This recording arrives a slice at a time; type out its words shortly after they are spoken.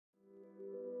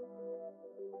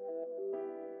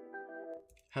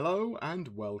Hello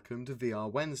and welcome to VR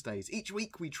Wednesdays. Each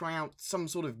week we try out some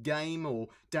sort of game or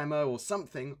demo or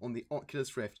something on the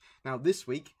Oculus Rift. Now this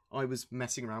week I was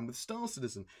messing around with Star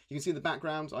Citizen. You can see in the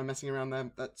background I'm messing around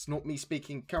there. That's not me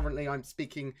speaking currently. I'm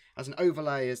speaking as an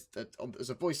overlay, as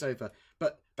a voiceover.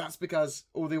 But that's because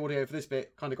all the audio for this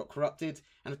bit kind of got corrupted,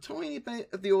 and a tiny bit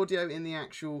of the audio in the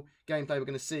actual gameplay we're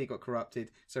going to see got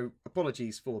corrupted. So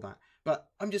apologies for that. But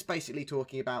I'm just basically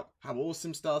talking about how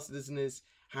awesome Star Citizen is,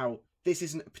 how this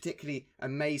isn't a particularly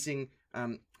amazing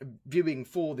viewing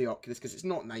for the Oculus because it's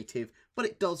not native, but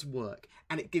it does work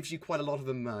and it gives you quite a lot of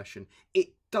immersion. It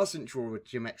doesn't draw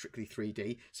geometrically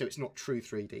 3D, so it's not true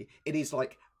 3D. It is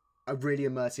like a really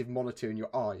immersive monitor in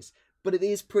your eyes, but it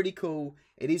is pretty cool.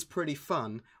 It is pretty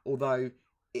fun, although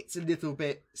it's a little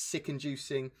bit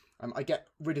sick-inducing. I get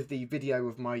rid of the video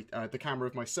of my the camera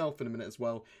of myself in a minute as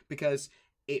well because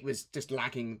it was just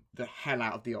lagging the hell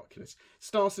out of the Oculus.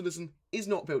 Star Citizen is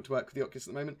not built to work with the Oculus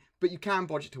at the moment, but you can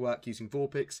bodge it to work using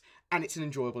vorpX, and it's an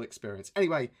enjoyable experience.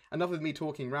 Anyway, enough of me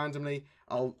talking randomly.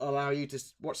 I'll allow you to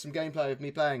watch some gameplay of me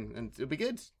playing, and it'll be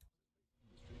good.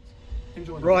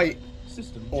 Right.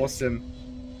 Awesome.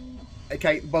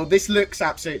 Okay, well, this looks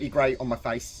absolutely great on my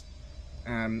face.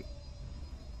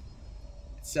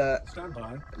 It's a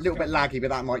little bit laggy,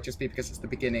 but that might just be because it's the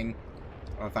beginning.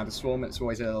 I found a swarm, it's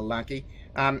always a little laggy.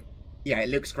 Yeah, it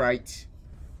looks great.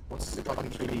 What's it like on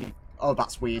 3D? Oh,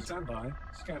 that's weird. Standby,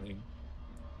 scanning.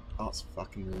 Oh, that's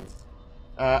fucking weird.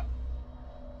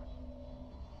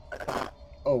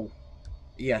 Oh.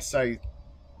 Yeah, so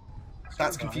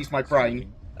that's confused my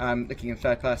brain, looking in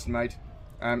third person mode.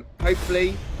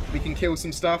 Hopefully we can kill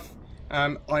some stuff.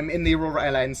 I'm in the Aurora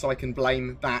LN, so I can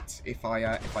blame that if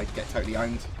I get totally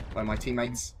owned by my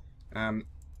teammates. I'm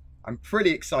pretty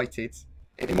excited.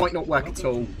 It might not work at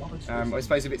all. I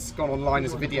suppose if it's gone online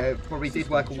as a video, it probably did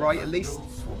work alright at least.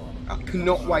 I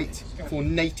cannot wait for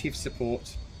native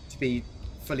support to be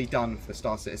fully done for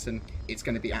Star Citizen. It's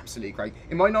going to be absolutely great.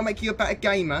 It might not make you a better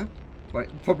gamer. Well,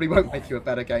 it probably won't make you a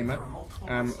better gamer.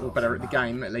 Or better at the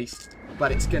game, at least.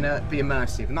 But it's going to be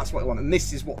immersive, and that's what I want. And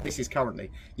this is what this is currently.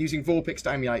 Using vorpX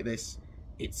to emulate this,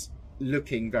 it's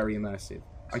looking very immersive.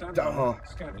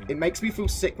 It makes me feel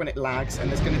sick when it lags, and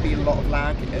there's going to be a lot of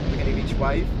lag at the beginning of each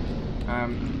wave.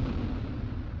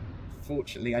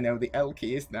 Fortunately, I know the L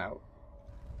key is now.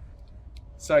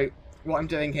 So what I'm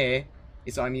doing here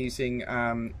is I'm using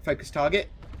focus target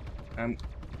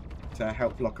to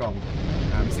help lock on.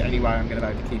 It's the only way I'm going to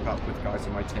be able to keep up with guys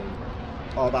on my team.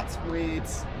 Oh, that's weird.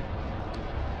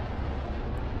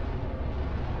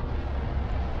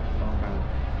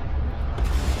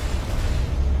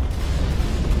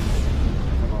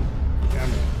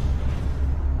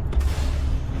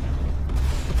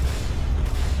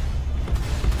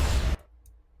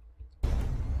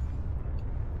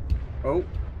 Oh,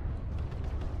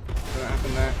 what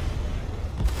happened there?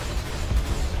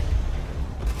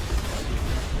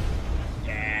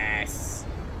 Yes!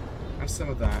 Have some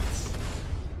of that.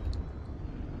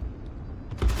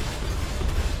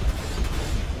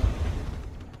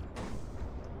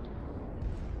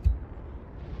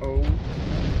 Oh.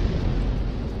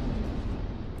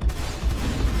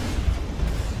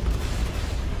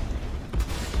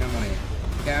 Come on in.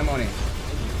 Come on in.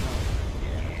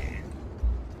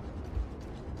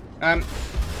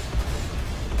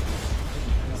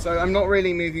 So I'm not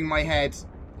really moving my head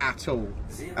at all,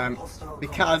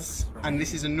 because, and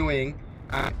this is annoying,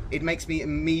 it makes me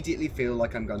immediately feel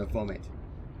like I'm going to vomit.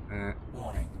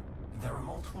 Warning, there are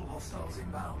multiple hostiles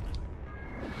inbound.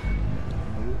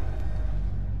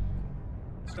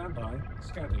 Standby,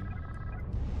 scanning.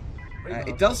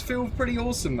 It does feel pretty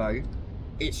awesome though.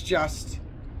 It's just,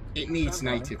 it needs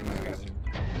native mode.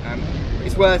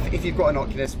 It's worth, if you've got an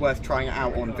Oculus, worth trying it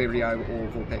out on video or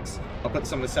vorpX. I'll put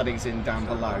some of the settings in down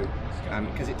below,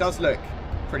 because it does look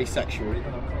pretty sexual. And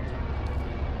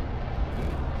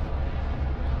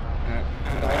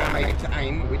I am able to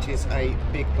aim, which is a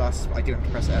big plus. I do have to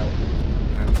press L.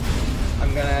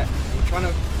 I'm trying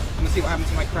to see what happens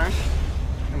to my crash.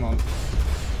 Come on.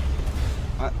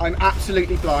 I'm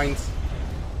absolutely blind.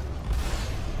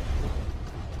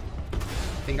 I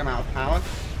think I'm out of power.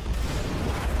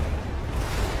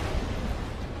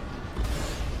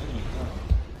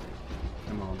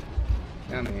 Come on.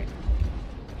 Down here.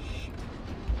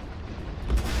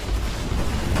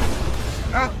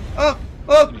 Ah! Oh!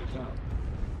 Oh!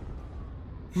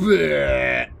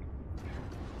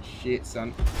 Shit,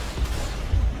 son.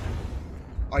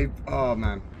 Oh,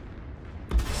 man.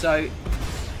 So...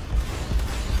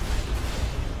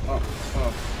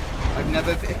 I've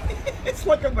never been... It's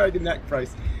like I'm wearing a neck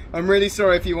brace. I'm really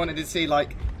sorry if you wanted to see,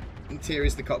 like,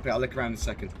 interiors of the cockpit. I'll look around in a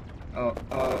second.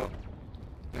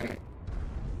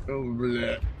 Oh,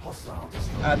 bleh. Hostile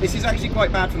destroyed. This is actually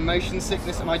quite bad for motion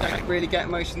sickness, and I don't really get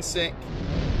motion sick.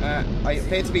 I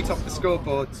appear to be top of the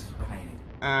scoreboard,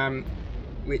 Remaining.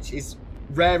 which is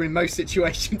rare in most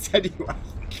situations anyway.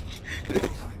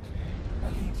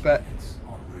 But Units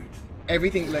en route.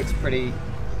 everything looks pretty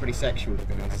sexual, to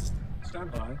be honest.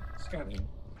 Stand by. Scanning.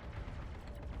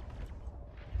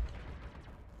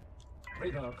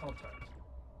 Radar contact.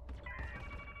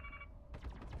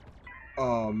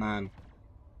 Oh man.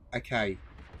 Okay.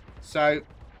 So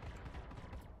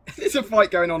there's a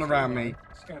fight going on around me.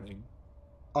 Scanning.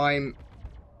 Oh,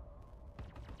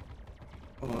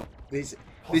 this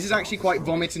is actually quite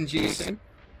vomit inducing.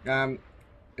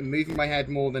 Moving my head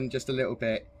more than just a little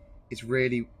bit is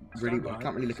really I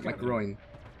can't really look at my groin.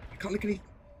 I can't look any.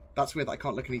 That's weird. I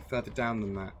can't look any further down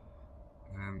than that.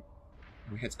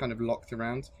 My head's kind of locked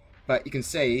around, but you can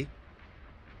see.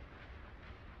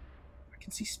 I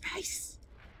can see space.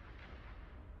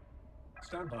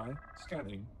 Stand by.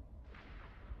 Scanning.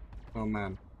 Oh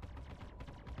man.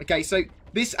 Okay, so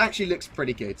this actually looks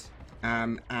pretty good,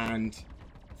 and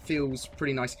feels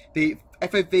pretty nice. The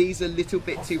FOV's a little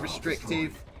bit too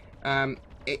restrictive.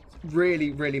 It's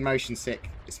really motion sick.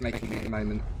 It's making me at the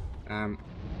moment.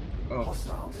 Oh,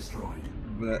 Hostile destroyed.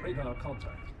 but Radar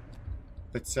contact.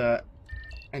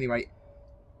 anyway.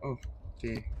 Oh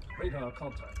dear. Radar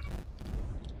contact.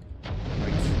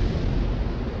 Right.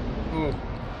 Oh.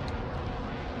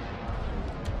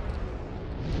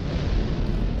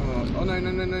 Oh no.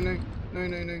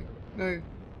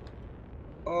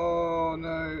 Oh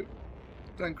no.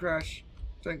 Don't crash.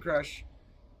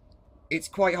 It's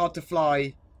quite hard to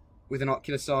fly with an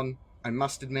Oculus on, I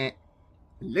must admit.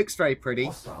 It looks very pretty.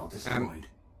 Hostile destroyed.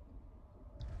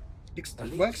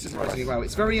 It works surprisingly well.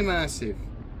 It's very immersive.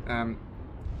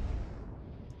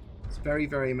 It's very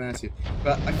immersive.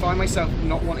 But I find myself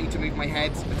not wanting to move my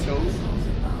head at all.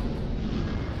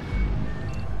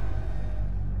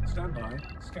 Stand by.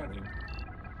 Scanning.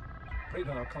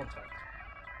 Radar contact.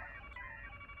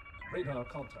 Radar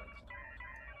contact.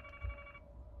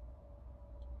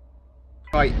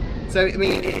 Right, so I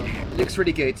mean, it looks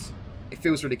really good. It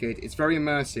feels really good. It's very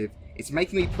immersive. It's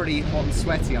making me pretty hot and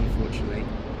sweaty, unfortunately.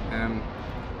 Come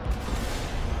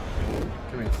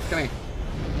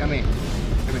here.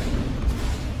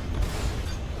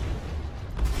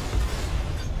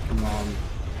 Come on.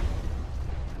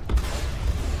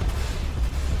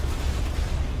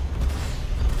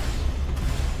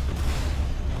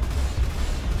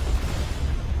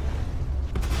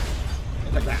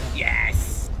 Like that.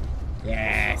 Yes.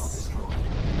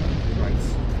 Right.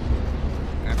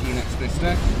 Have you next,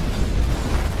 mister?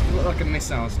 You look like a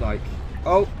missile's like.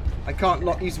 Oh, I can't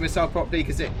use the missile properly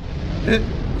because it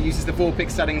uses the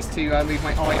vorpX settings to move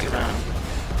my eyes around.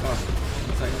 Oh,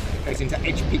 so it goes into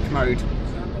edge peak mode.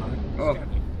 Stand by. Oh,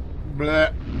 Scanning.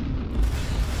 bleh.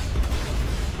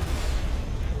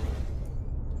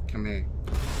 Come here.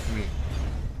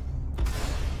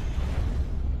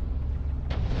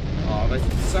 Oh,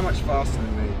 they're so much faster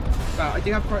than me. But I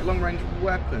do have quite long-range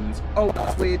weapons. Oh,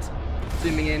 that's weird.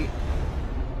 Zooming in.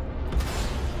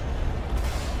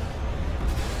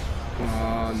 Come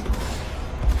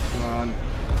on.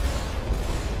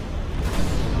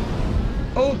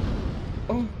 Oh.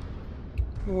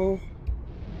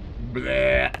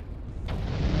 Bleh.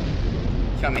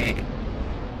 Come here.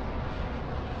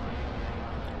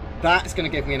 That's going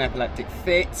to give me an epileptic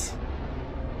fit.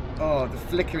 Oh, the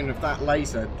flickering of that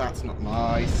laser, that's not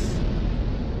nice.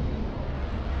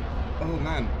 Oh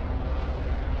man.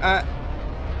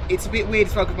 It's a bit weird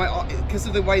as well because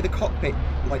of the way the cockpit,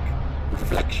 like,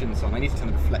 reflections on. I need to turn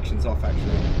the reflections off actually.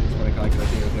 That's what I got a good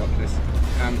idea of the Oculus.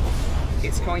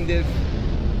 It's kind of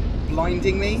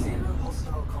blinding me. 0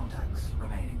 hostile contacts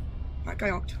remaining. That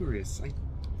guy Arcturus, I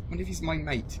wonder if he's my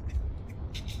mate.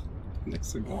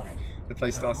 Warning. The play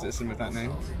Star Citizen with that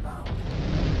name. Hostiles inbound.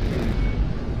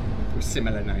 Or a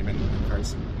similar name anyway, very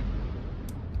similar.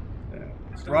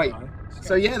 Stand Right, by.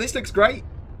 so yeah, this looks great.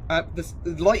 The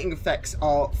lighting effects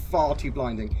are far too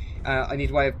blinding. I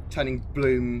need a way of turning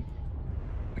bloom.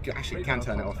 I actually can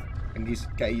turn it off and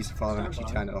get a user file and actually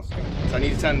turn it off. So I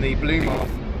need to turn the bloom off.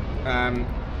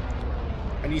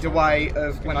 I need a way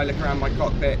of, when I look around my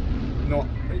cockpit, not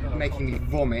making me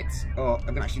vomit. Oh, I'm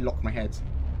gonna actually lock my head.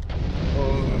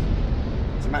 Oh,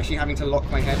 so I'm actually having to lock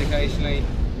my head occasionally.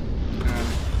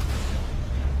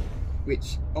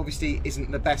 Which obviously isn't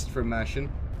the best for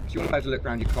immersion. Because you want to be able to look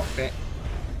around your cockpit.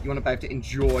 You want to be able to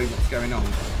enjoy what's going on.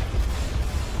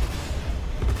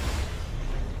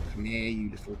 Come here,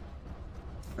 you little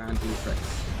Vanduul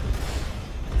pricks.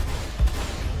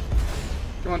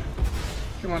 Come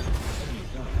on.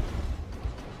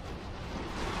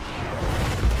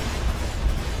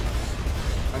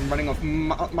 I'm running off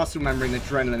muscle memory and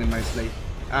adrenaline mostly.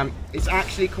 It's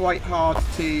actually quite hard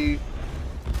to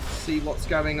see what's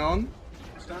going on.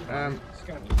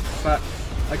 But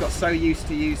I got so used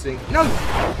to using... No!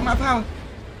 I'm out of power!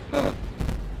 Oh.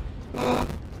 Oh.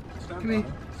 Come here.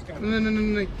 No.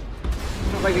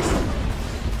 Not like this.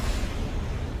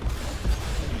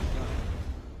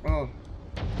 Oh.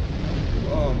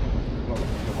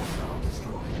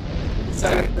 So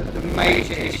the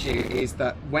major issue is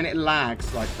that when it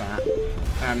lags like that,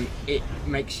 it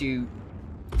makes you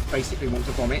basically want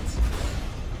to vomit.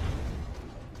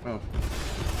 Oh.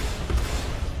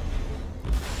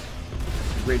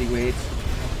 Really weird.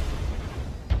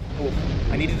 Oh,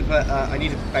 I needed to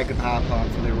beg the power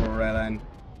plant for the Aurora LN.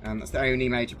 That's the only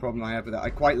major problem I have with it.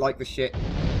 I quite like the ship.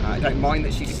 I don't mind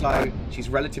that she's slow. She's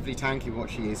relatively tanky with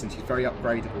what she is, and she's very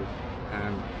upgradable.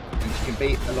 And she can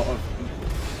beat a lot of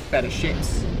better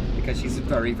ships because she's a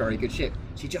very, very good ship.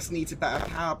 She just needs a better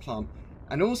power plant.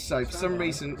 And also, for some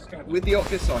reason, with the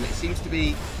Oculus on, it seems to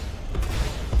be...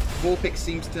 vorpX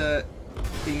seems to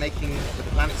be making the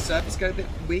planet's surface go a bit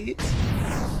weird.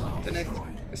 I don't know.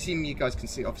 Assuming you guys can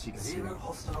see, obviously you can see that.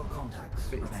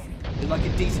 It like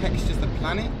it detextures the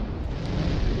planet.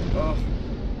 Oh,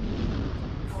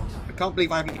 I can't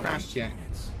believe I haven't crashed yet.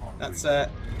 That's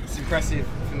it's impressive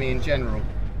for me in general.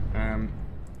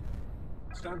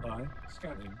 Stand by.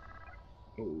 Scanning.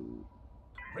 Oh.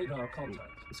 Radar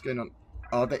contact. What's going on?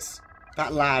 Oh,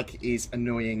 that lag is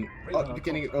annoying. Oh, the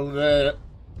beginning.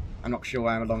 I'm not sure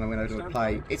how long I'm going to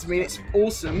play. It's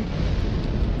awesome.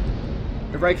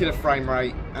 The regular frame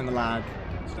rate and the lag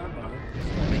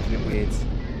making it weird.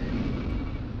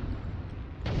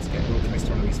 Let's get real close to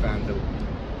one of these Vanduul.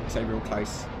 Say real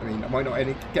close. I mean, I might not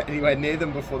get anywhere near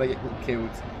them before they get killed.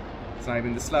 It's not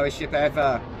even the slowest ship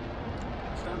ever.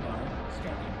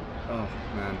 Oh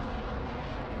man.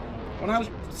 I wonder how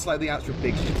slow the actual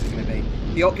big ships is going to be.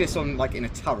 The Oculus on like in a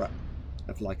turret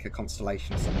of like a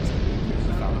constellation or something.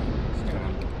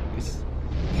 Because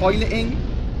piloting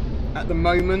at the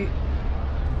moment,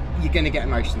 you're going to get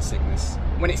motion sickness.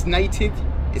 When it's native,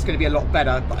 it's going to be a lot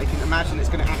better, but I can imagine it's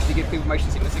going to actually give people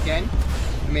motion sickness again.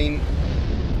 I mean,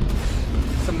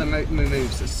 some of the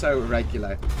moves are so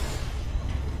irregular.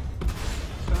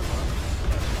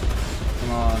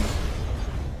 Come on.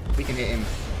 We can hit him.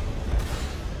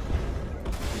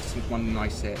 Just with one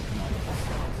nice hit. Come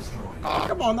on. Oh,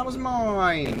 come on, that was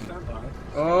mine.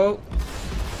 Oh.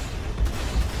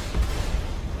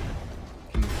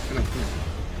 Come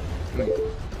on.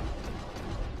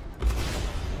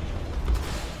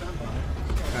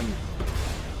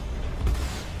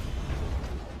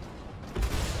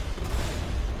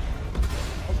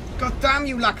 God damn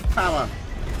you, lack of power!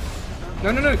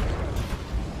 No!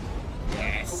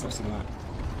 Yes! Have some of that.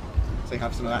 So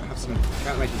have some of that, have some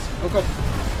animations. Oh god!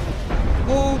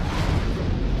 Oh!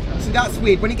 So that's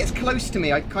weird. When he gets close to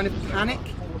me, I kind of panic.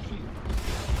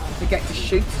 I forget to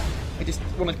shoot. I just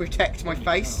want to protect my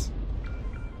face.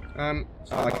 Oh,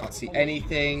 I can't see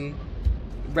anything.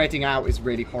 Redding out is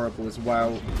really horrible as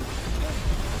well.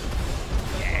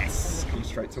 Yes! Come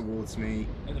straight towards me.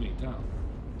 Enemy down.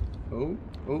 Oh.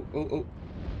 God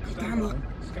damn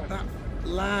that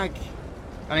lag.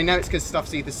 And I know it's because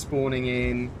stuff's either spawning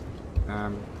in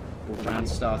or the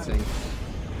round's starting.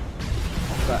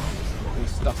 But all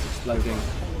stuff's exploding.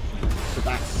 So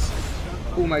that's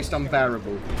almost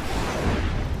unbearable.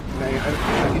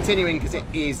 I'm continuing because it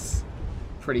is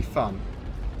pretty fun.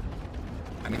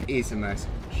 And it is immersive.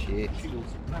 Shit.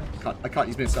 I can't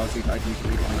use missiles either. I need to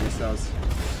read my missiles.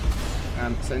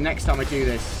 So next time I do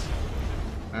this,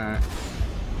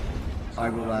 I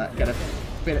will get a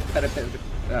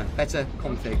better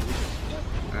config.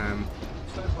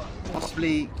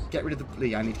 Possibly get rid of the...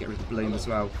 Yeah, I need to get rid of the balloon as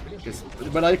well. Because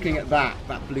when looking at that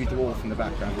blue dwarf in the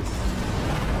background is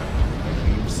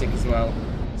making me sick as well.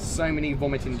 So many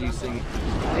vomit-inducing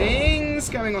things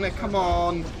going on here. Come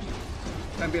on.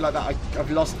 Don't be like that.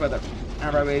 I've lost where that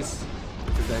arrow is.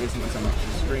 Because there isn't so much on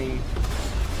the screen.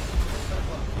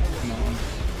 Come on.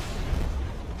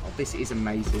 Oh, this is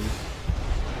amazing.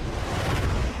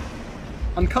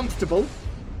 Uncomfortable.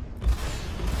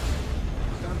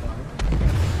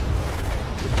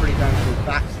 It's pretty damn cool.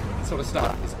 That sort of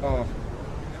stuff is... Oh.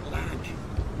 Lag.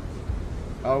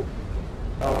 Oh.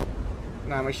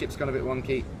 Now my ship's gone a bit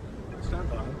wonky. Let's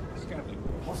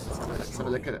have a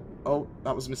look at it. Oh,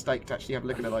 that was a mistake to actually have a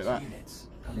look at it like that.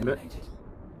 Look.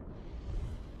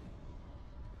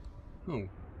 Oh,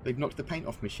 they've knocked the paint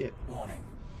off my ship. Oh,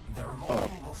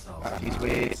 that is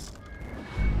weird.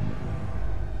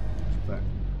 But,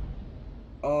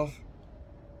 oh,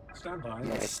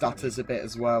 yeah, it stutters a bit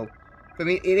as well. I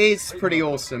mean, it is pretty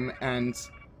awesome, and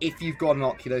if you've got an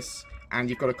Oculus and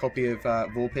you've got a copy of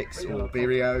vorpX or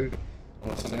Vireo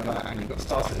or something like that, and you've got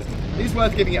Star Citizen, it is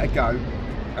worth giving it a go,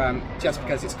 just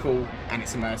because it's cool and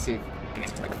it's immersive and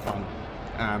it's quite fun.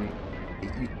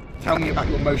 You tell me about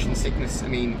your motion sickness. I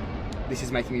mean, this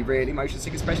is making me really motion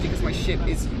sick, especially because my ship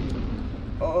is...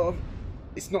 Oh,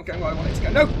 it's not going where I want it to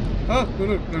go. No! Oh,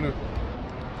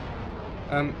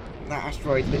 no. That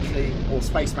asteroid literally, or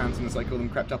space mountain as I call them,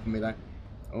 crept up on me there.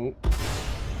 Oh.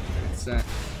 Let's try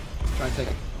and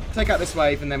take out this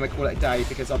wave and then we'll call it a day,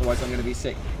 because otherwise I'm going to be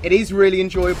sick. It is really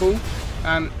enjoyable.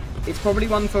 It's probably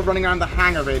one for running around the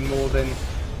hangar in more than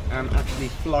actually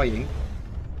flying.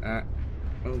 Oh,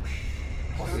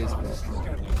 what is this? Come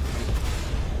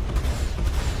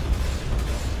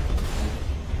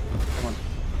on.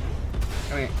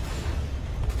 Come here.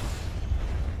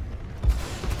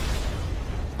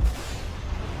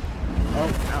 Oh,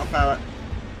 out of power.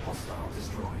 Hostile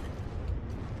destroyed.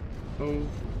 Oh.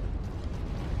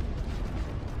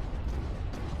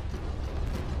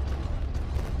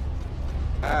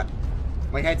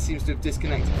 My head seems to have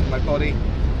disconnected from my body.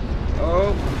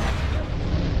 Oh.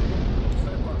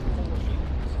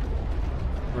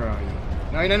 Right.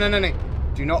 No.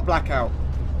 Do not black out.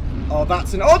 Oh,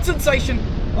 that's an odd sensation.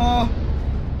 Oh.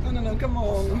 No, come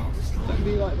on. Don't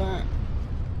be like that.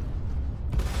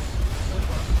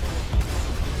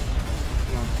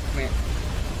 Come here.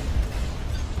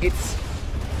 It's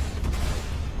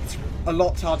a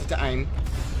lot harder to aim.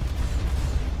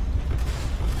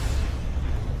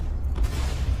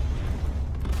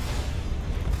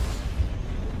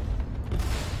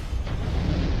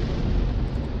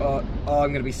 Oh,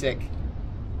 I'm gonna be sick.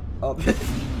 Oh,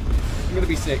 I'm gonna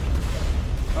be sick.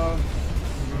 Oh.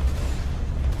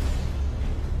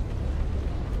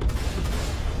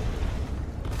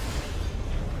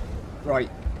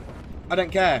 Right. I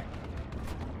don't care.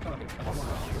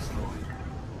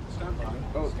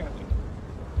 Oh.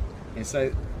 Yeah,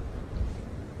 so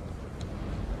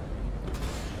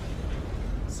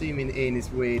zooming in is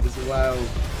weird as well.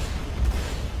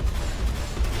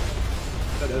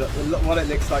 I don't know what it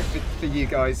looks like for you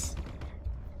guys.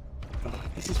 Oh,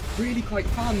 this is really quite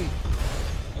fun.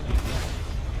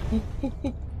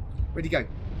 Where'd he go?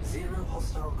 0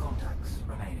 hostile contacts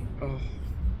remaining.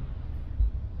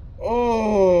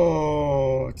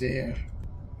 Oh dear.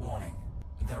 Warning.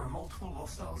 There are multiple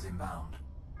hostiles inbound.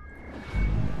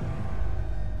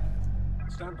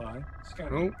 Stand by.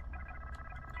 Scanning.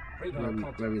 Oh. Radar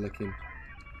contact. Where are we looking?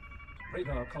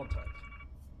 Radar contact.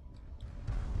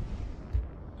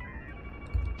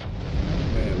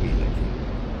 Where are we looking?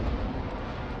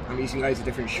 I'm using loads of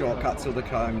different shortcuts all the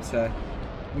time to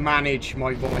manage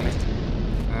my vomit.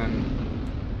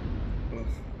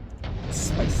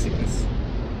 Space sickness.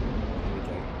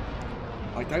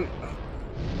 I don't...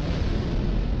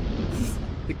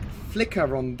 The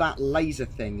flicker on that laser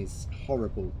thing is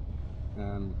horrible.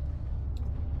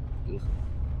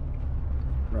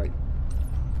 Right.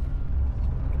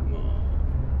 Come on.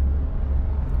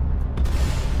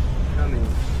 Come in.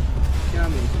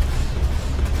 Come in.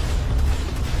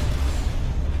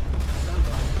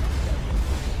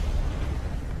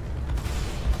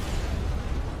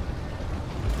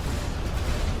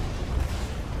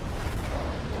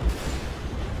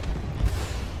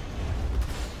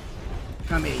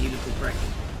 Come here, you little prick.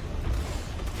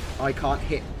 I can't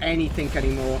hit anything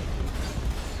anymore.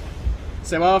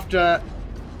 So after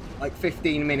like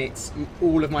 15 minutes,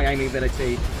 all of my aiming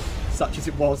ability, such as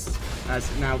it was,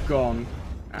 has now gone.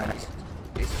 And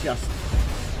it's just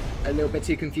a little bit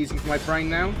too confusing for my brain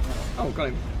now. Oh, got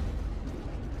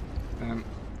him.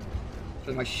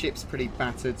 So my ship's pretty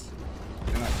battered,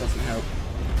 and that doesn't help.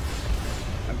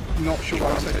 I'm not sure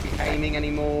I'm supposed to be aiming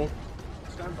anymore.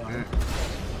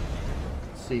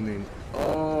 Sea moon.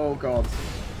 Oh god.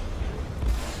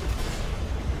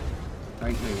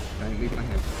 Don't move my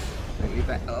head. Don't move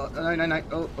that. Oh, no.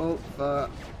 Oh.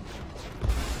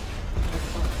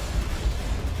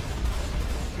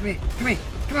 Come here.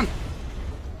 Come on.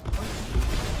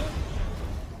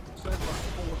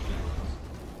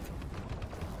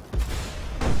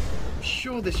 I'm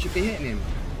sure this should be hitting him.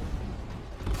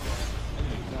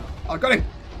 I got him.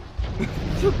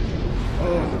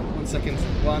 Oh, 1 second.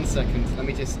 1 second. Let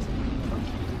me just.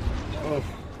 Oh.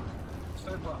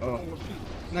 Oh.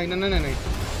 No.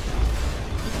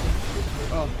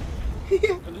 Oh.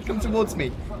 Come towards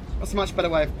me. That's a much better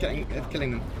way of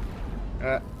killing them.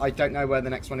 I don't know where the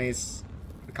next one is.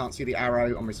 I can't see the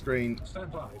arrow on my screen.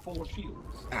 Stand by for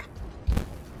shields. Ah.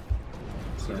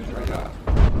 Sorry,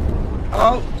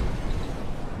 oh!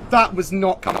 That was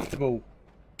not comfortable.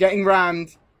 Getting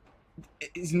rammed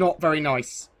is not very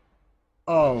nice.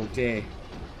 Oh dear.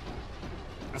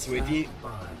 That's a weird view. Stand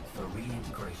by for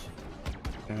reintegration.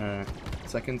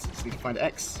 Seconds, so we can find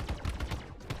X.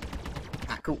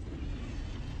 Ah, cool.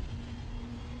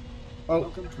 Oh,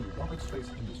 Welcome to Rocket Space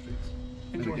Industries.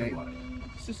 Enjoy Okay. the ride.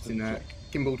 it's System in check.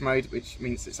 gimbaled mode, which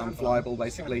means it's unflyable,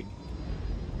 basically.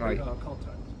 Right. Radar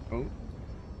contact. Oh.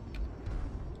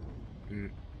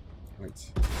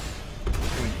 Right.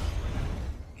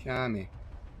 Come here.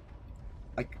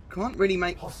 I can't really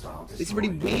make... Hostile This is really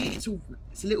weird.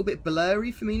 It's a little bit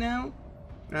blurry for me now.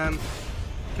 Come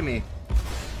here.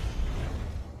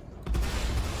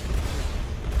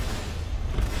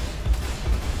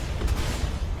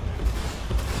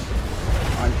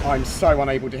 I'm so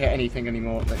unable to hit anything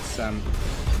anymore. That's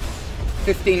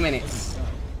 15 minutes,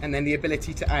 and then the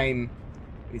ability to aim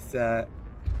is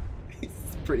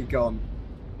it's pretty gone.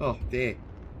 Oh dear.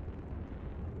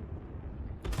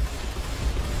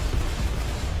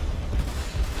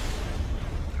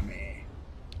 Come here.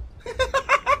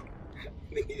 I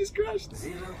think he just crashed.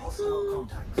 Zero hostile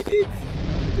contacts. He did.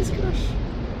 He just crashed.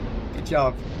 Good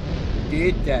job.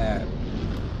 Good job.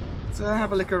 So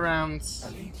have a look around.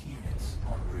 Elite units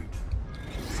en route.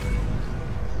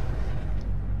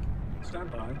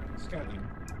 Stand by. Scanning.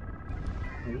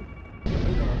 Oh.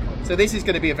 Radar contact. So this is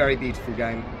going to be a very beautiful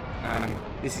game.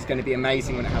 This is going to be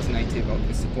amazing when it has native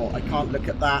Oculus support. I can't look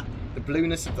at that. The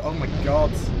blueness of the... Oh my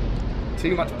god.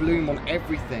 Too much bloom on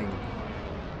everything.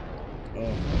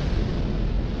 Oh.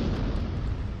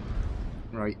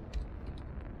 Right.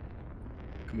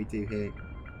 What can we do here?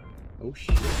 Oh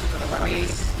shit.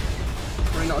 Nice.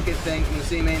 Probably not a good thing. I'm going to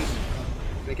zoom in.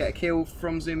 Gonna get a kill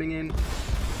from zooming in.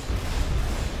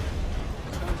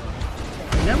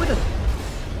 You know where the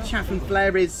chaff and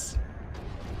flare is?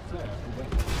 Flare away.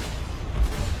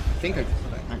 I think I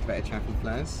activated chaff and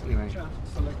flares. Anyway. Chaff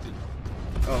selected.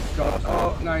 Oh god.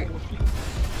 Oh no.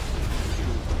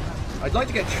 I'd like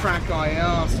to get track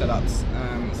IR setups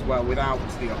as well without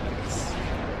the optics.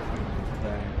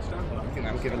 Stand by. I think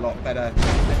that would give a lot better.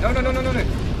 No, no, no, no, no, no.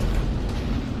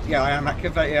 Yeah, I am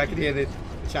activating. I can hear the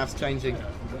chaff's changing. Flare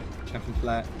away. Chaff and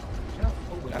flare. Chaff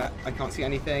away. I can't see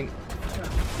anything. Chaff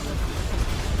selected.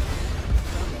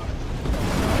 Stand by.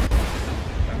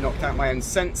 I've knocked out my own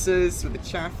sensors with the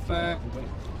chaff there. Away.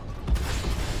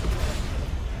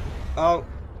 Oh.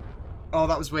 Oh,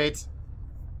 that was weird.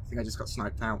 I think I just got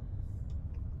sniped out.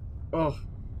 Oh.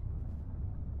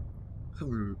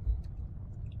 Hello.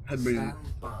 Hello.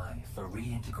 Stand by for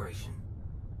reintegration.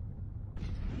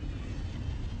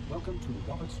 Welcome to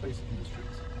Rocket Space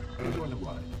Industries. Enjoy the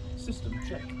ride. System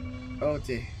check. Oh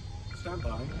dear. Stand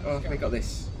by. Oh, we got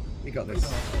this. We got this.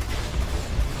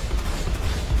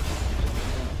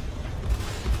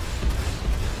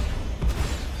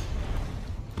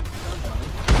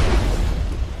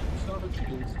 Starboard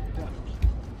shields damaged.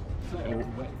 Flare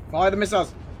away. Fire the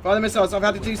missiles! Fire the missiles! I've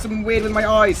had to do something weird with my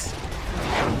eyes!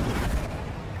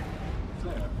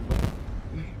 Flare away.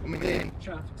 What am I doing?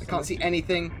 Chaff I can't see selected.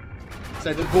 anything.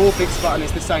 So the vorpX button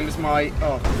is the same as my...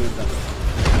 Oh,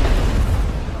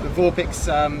 the vorpX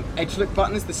edge look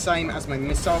button is the same as my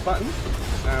missile button,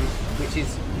 which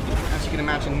is, as you can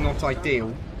imagine, not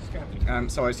ideal. Scanning.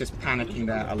 So I was just panicking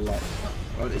there a lot.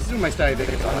 Well, this is almost over.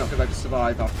 I'm not going to be able to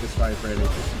survive after this wave, really.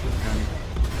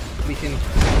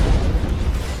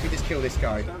 We just kill this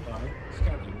guy. Stand by.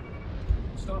 Scanning.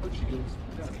 Starboard shields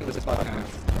Kill damaged. this if I can.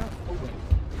 Chaff away.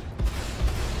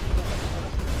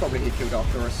 Probably he killed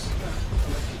after us. Chaff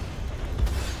selected.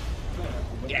 Flare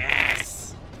away.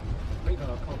 Yes!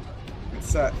 Radar contact.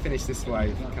 Let's finish this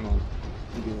wave. Come on.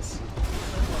 We do this.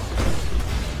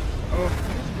 Oh,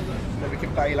 then we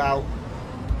can bail out.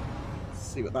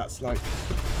 See what that's like.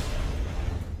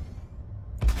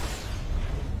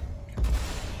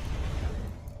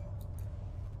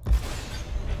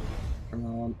 Come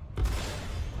on.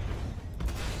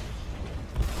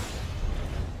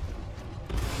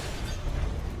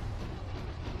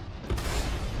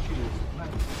 Shields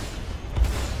landed.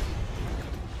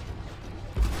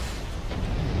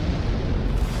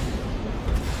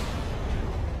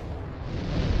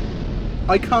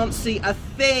 I can't see a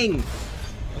thing!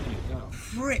 Enemy down.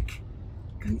 Frick!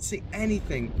 Can't see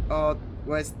anything. Oh,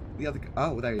 where's the other...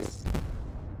 Oh, there he is.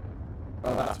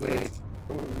 Oh, that's weird.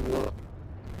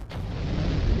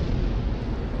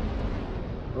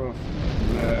 Oh.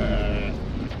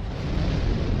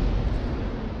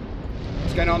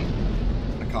 What's going on?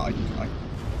 I can't... I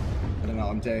don't know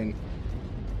what I'm doing.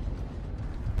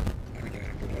 There we go,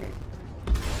 there we go.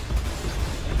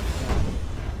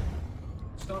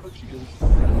 Starboard shields.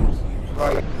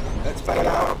 Right, let's bail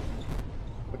out.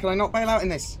 But can I not bail out in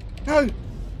this? No!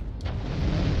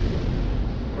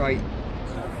 Right,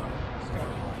 Stand by.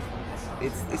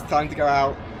 Scanning. it's time to go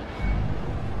out.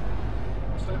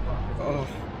 Oh,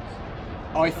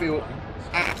 I feel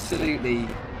absolutely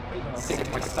sick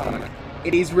to my stomach.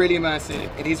 It is really immersive.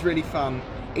 It is really fun.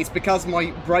 It's because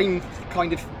my brain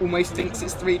kind of almost thinks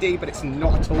it's 3D, but it's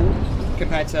not at all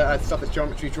compared to stuff that's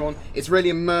geometry drawn. It's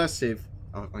really immersive.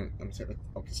 Oh, I'm going to take the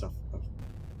Oculus off.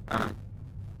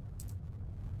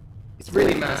 It's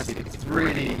really immersive. It's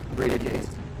really, really good.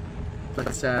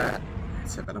 But I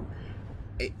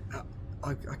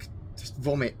could just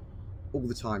vomit all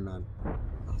the time, man.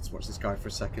 Let's watch this guy for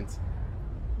a second.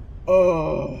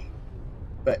 Oh,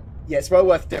 but yeah, it's well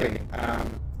worth doing.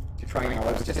 To trying out.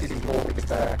 I was just using vorpX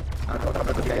there. I've got a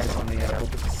couple of videos on the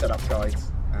vorpX setup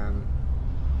guides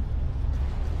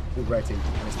already,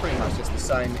 and it's pretty much just the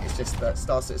same. It's just that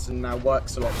Star Citizen now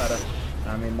works a lot better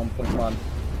in 1.1. Man,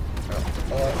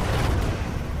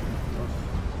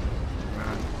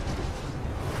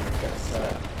 let's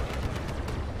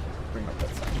bring up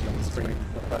what's actually on the screen.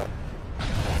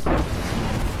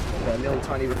 A little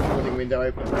tiny recording window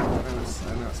open, and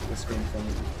that's the screen for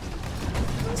me.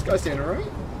 This guy's doing alright.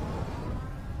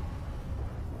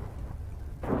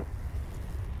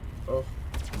 Oh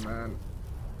man.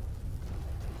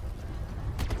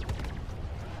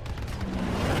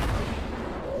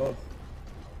 Oh,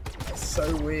 that's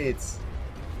so weird.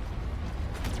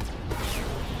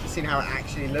 You've seen how it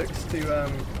actually looks to people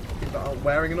that aren't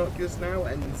wearing an Oculus now,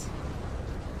 and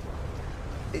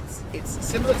it's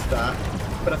similar to that,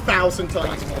 but 1,000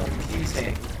 times more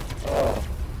confusing. Oh,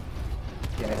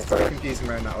 yeah, it's very confusing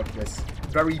around that Oculus.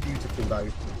 Very beautiful though,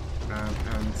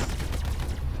 and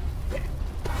yeah,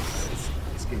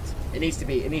 it's good. It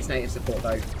needs native support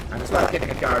though, and it's worth giving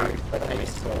a go. But native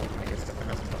support, I guess,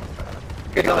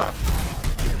 good luck.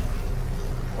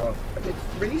 Well, it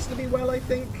reasonably well, I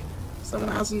think.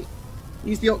 Someone hasn't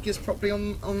used the Oculus properly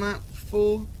on that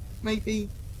before, maybe.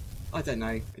 I don't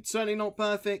know. It's certainly not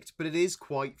perfect, but it is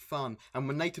quite fun. And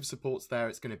when native support's there,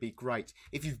 it's going to be great.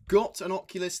 If you've got an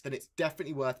Oculus, then it's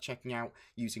definitely worth checking out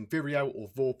using Vireo or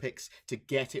vorpX to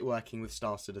get it working with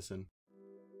Star Citizen.